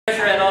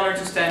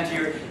stand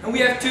here, and we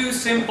have two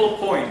simple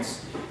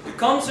points. The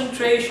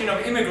concentration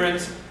of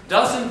immigrants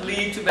doesn't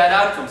lead to bad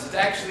outcomes, it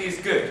actually is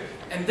good.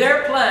 And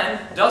their plan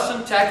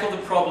doesn't tackle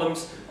the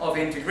problems of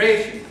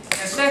integration.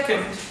 And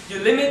second, you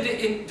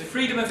limit the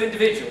freedom of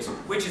individuals,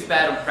 which is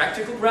bad on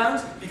practical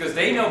grounds, because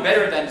they know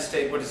better than the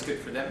state what is good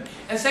for them.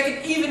 And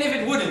second, even if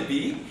it wouldn't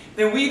be,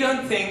 then we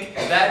don't think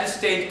that the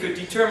state could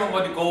determine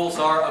what the goals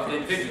are of the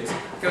individuals,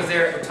 because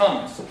they're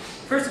autonomous.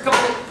 First, a couple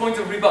of points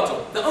of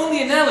rebuttal. The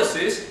only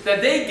analysis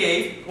that they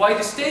gave why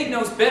the state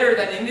knows better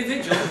than the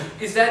individual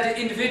is that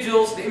the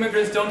individuals, the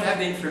immigrants, don't have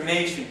the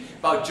information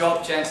about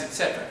job chance,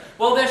 etc.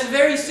 Well, there's a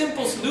very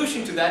simple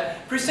solution to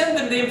that. Present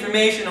them the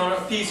information on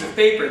a piece of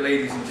paper,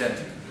 ladies and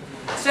gentlemen.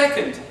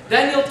 Second,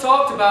 Daniel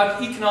talked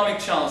about economic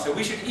chance, that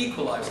we should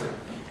equalize them.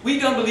 We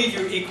don't believe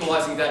you're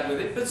equalizing that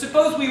with it, but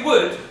suppose we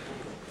would,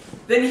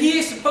 then he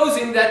is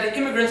supposing that the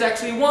immigrants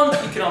actually want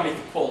economic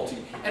equality.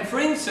 And for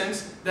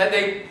instance, that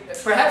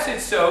perhaps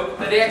it's so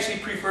that they actually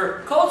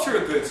prefer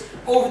cultural goods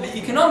over the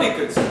economic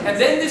goods. And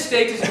then the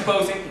state is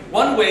imposing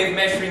one way of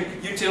measuring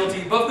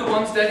utility above the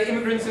ones that the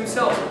immigrants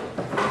themselves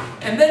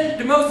want. And then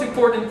the most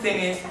important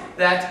thing is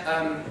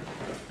that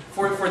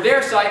for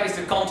their side is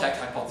the contact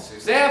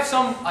hypothesis. They have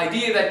some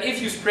idea that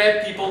if you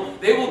spread people,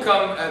 they will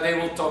come, they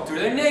will talk to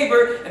their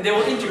neighbor, and they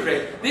will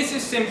integrate. This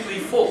is simply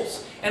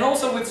false. And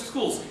also with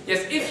schools.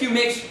 Yes, if you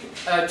mix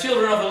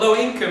children of a low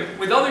income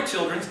with other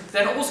children,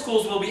 then all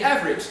schools will be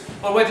average.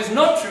 But what is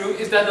not true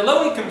is that the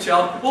low income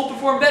child will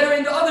perform better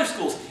in the other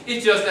schools.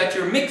 It's just that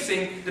you're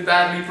mixing the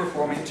badly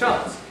performing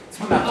child. It's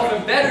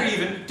often better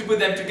even to put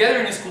them together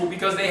in a school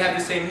because they have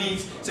the same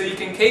needs, so you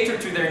can cater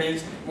to their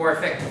needs more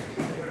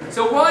effectively.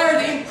 So why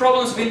are the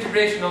problems of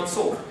integration not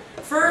solved?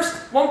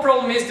 First, one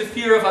problem is the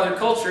fear of other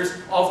cultures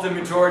of the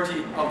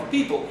majority of the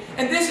people.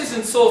 And this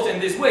isn't solved in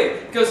this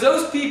way, because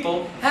those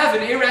people have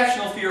an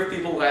irrational fear of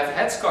people who have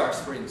headscarves,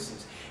 for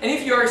instance. And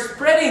if you are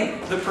spreading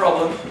the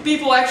problem,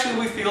 people actually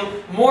will feel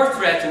more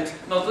threatened,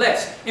 not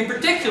less. In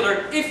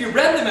particular, if you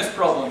brand them as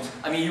problems,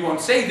 I mean, you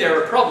won't say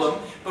they're a problem,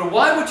 but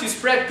why would you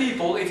spread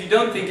people if you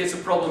don't think it's a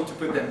problem to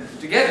put them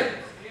together?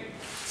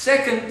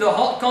 Second, the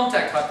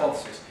contact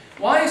hypothesis.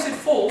 Why is it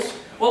false?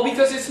 Well,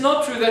 because it's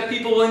not true that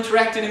people will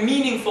interact in a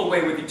meaningful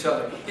way with each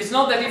other. It's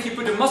not that if you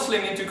put a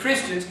Muslim into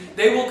Christians,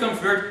 they will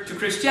convert to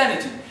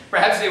Christianity.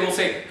 Perhaps they will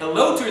say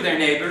hello to their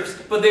neighbors,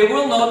 but they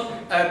will not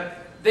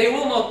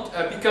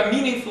become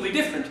meaningfully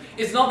different.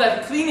 It's not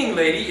that a cleaning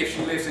lady, if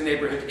she lives in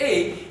neighborhood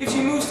A, if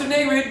she moves to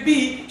neighborhood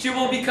B, she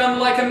will become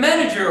like a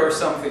manager or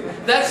something.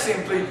 That's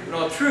simply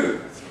not true.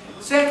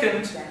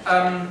 Second,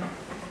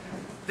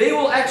 they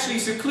will actually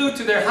seclude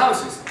to their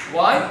houses.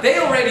 Why? They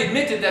already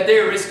admitted that they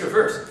are risk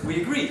averse.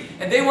 We agree.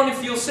 And they want to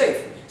feel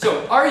safe.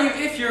 So,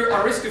 if you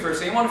are risk averse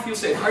and you want to feel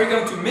safe, are you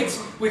going to mix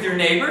with your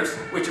neighbors,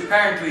 which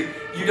apparently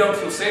you don't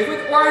feel safe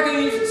with, or are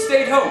you going to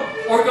stay at home?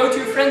 Or go to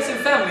your friends and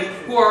family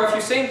who are of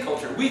your same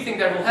culture? We think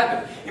that will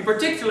happen. In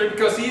particular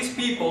because these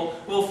people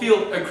will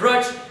feel a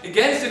grudge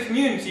against the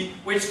community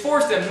which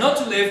forced them not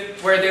to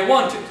live where they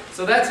wanted.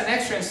 So that's an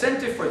extra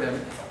incentive for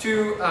them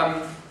to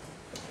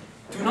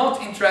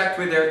not interact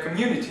with their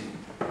community.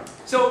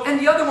 So, and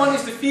the other one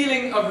is the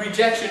feeling of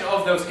rejection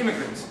of those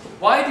immigrants.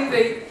 Why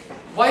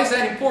is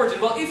that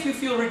important? Well, if you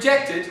feel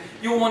rejected,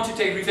 you'll want to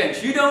take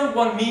revenge. You don't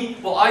want me,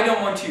 well, I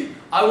don't want you.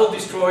 I will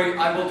destroy,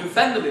 I will do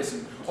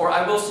vandalism, or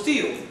I will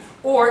steal.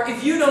 Or,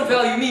 if you don't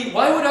value me,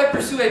 why would I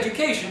pursue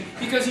education?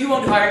 Because you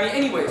won't hire me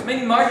anyways.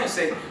 Many migrants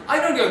say, I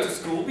don't go to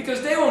school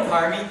because they won't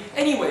hire me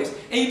anyways.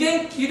 And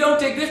you don't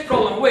take this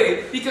problem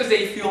away because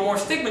they feel more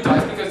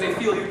stigmatized, because they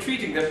feel you're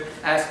treating them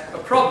as a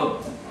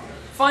problem.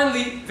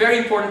 Finally, very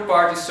important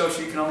part is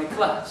socioeconomic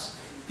class.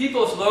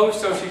 People of low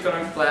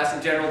socioeconomic class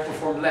in general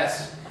perform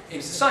less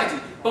in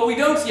society, but we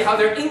don't see how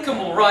their income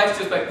will rise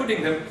just by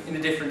putting them in a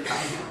different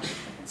house.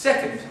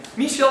 Second,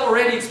 Michel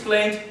already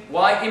explained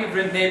why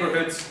immigrant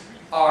neighborhoods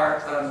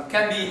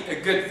can be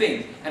a good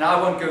thing, and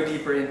I won't go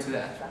deeper into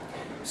that.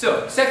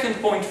 So, second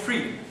point,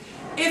 freedom.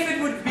 If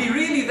it would be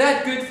really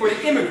that good for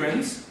the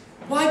immigrants,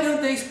 why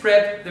don't they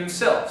spread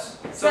themselves?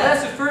 So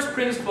that's the first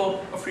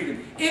principle of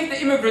freedom. If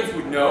the immigrants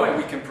would know, and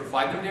we can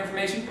provide them the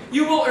information,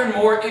 you will earn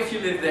more if you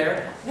live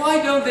there,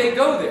 why don't they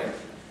go there?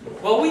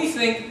 Well, we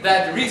think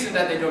that the reason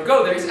that they don't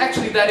go there is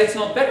actually that it's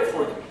not better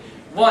for them.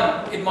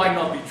 One, it might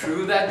not be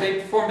true that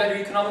they perform better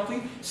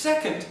economically.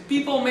 Second,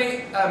 people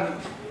may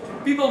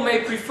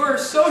prefer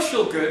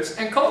social goods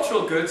and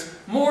cultural goods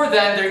more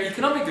than their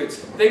economic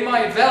goods. They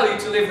might value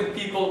to live with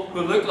people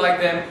who look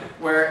like them,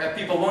 where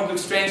people won't look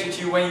strange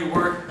at you when you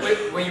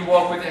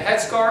walk with a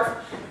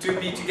headscarf, to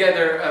be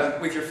together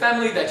with your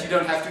family, that you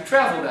don't have to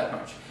travel that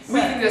much. We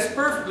think that's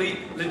perfectly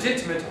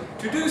legitimate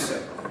to do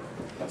so.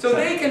 So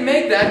they can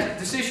make that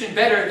decision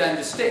better than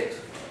the state.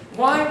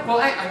 Why? Well,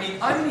 I mean,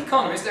 I'm an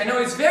economist. I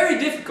know it's very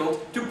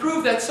difficult to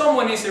prove that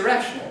someone is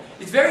irrational.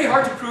 It's very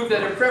hard to prove that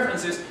their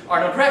preferences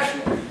are not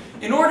rational.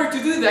 In order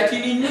to do that, you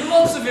need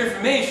lots of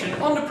information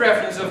on the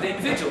preference of the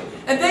individual.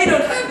 And they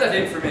don't have that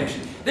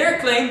information. Their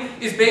claim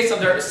is based on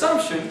their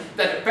assumption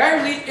that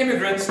apparently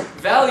immigrants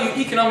value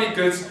economic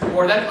goods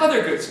more than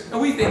other goods. And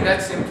we think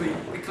that's simply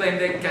a claim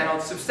they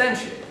cannot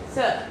substantiate.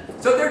 Sir.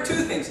 So there are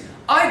two things.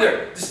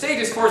 Either the state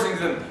is forcing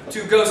them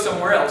to go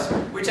somewhere else,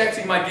 which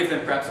actually might give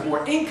them perhaps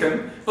more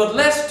income, but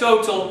less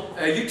total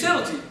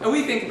utility. And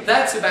we think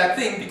that's a bad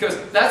thing because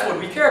that's what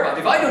we care about.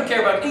 If I don't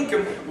care about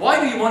income, why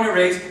do you want to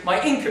raise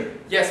my income?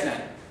 Yes,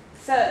 ma'am.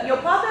 So, your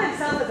partner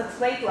himself has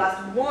explained to us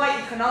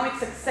why economic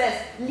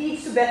success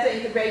leads to better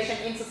integration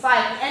in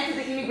society and to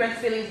the immigrants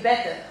feeling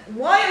better.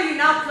 Why are you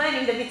now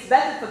claiming that it's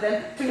better for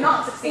them to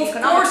not succeed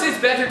economically? Of course it's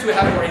better to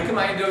have more income.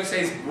 I don't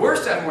say it's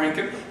worse to have more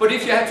income, but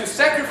if you have to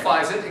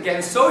sacrifice it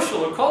against social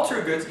or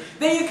cultural goods,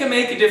 then you can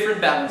make a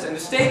different balance, and the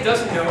state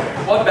doesn't know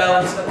what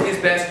balance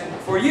is best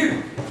for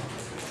you.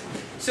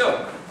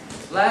 So,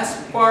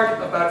 last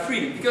part about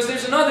freedom, because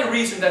there's another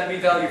reason that we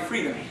value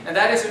freedom, and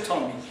that is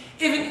autonomy.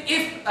 Even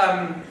if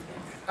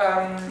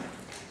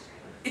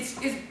it's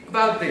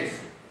about this.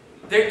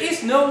 There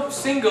is no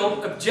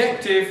single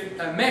objective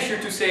measure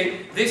to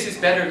say this is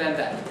better than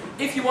that.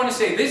 If you want to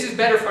say this is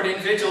better for the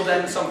individual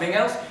than something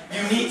else,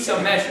 you need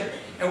some measure.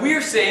 And we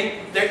are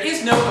saying there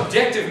is no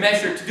objective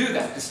measure to do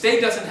that. The state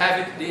doesn't have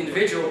it, the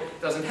individual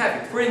doesn't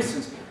have it. For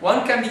instance,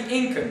 one can be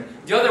income.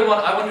 The other one,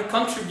 I want to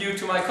contribute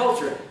to my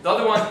culture. The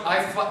other one,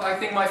 I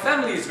think my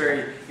family is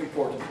very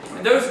important.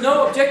 And there is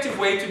no objective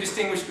way to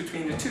distinguish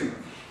between the two.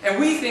 And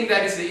we think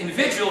that it's the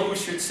individual who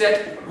should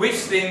set which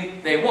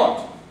thing they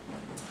want.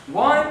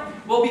 Why?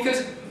 Well,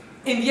 because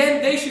in the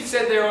end they should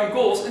set their own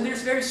goals, and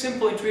there's very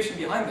simple intuition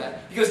behind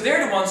that. Because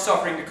they're the ones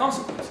suffering the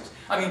consequences.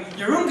 I mean,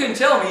 Jeroen can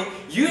tell me,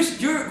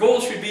 your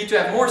goal should be to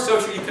have more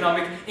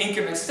socio-economic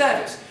income and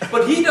status.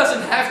 But he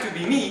doesn't have to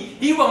be me,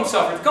 he won't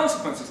suffer the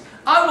consequences.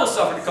 I will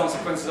suffer the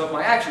consequences of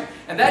my action,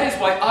 and that is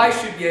why I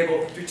should be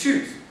able to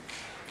choose.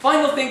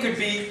 Final thing could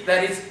be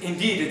that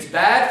it's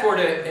bad for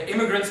the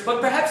immigrants, but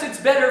perhaps it's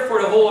better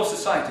for the whole of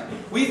society.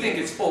 We think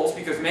it's false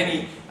because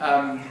many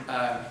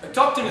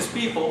autochthonous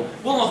people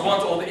will not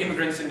want all the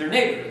immigrants in their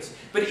neighborhoods.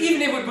 But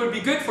even if it would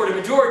be good for the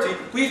majority,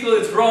 we feel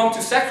it's wrong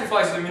to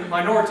sacrifice the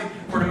minority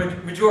for the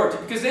majority,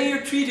 because then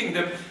you're treating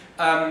them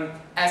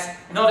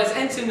not as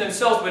ends in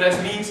themselves, but as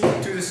means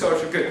to the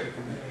social good.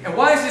 And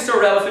why is this so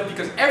relevant?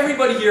 Because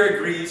everybody here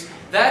agrees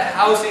that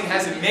housing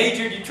has a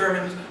major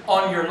determinant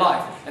on your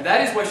life. And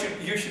that is why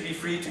you should be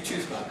free to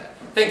choose about that.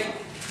 Thank you.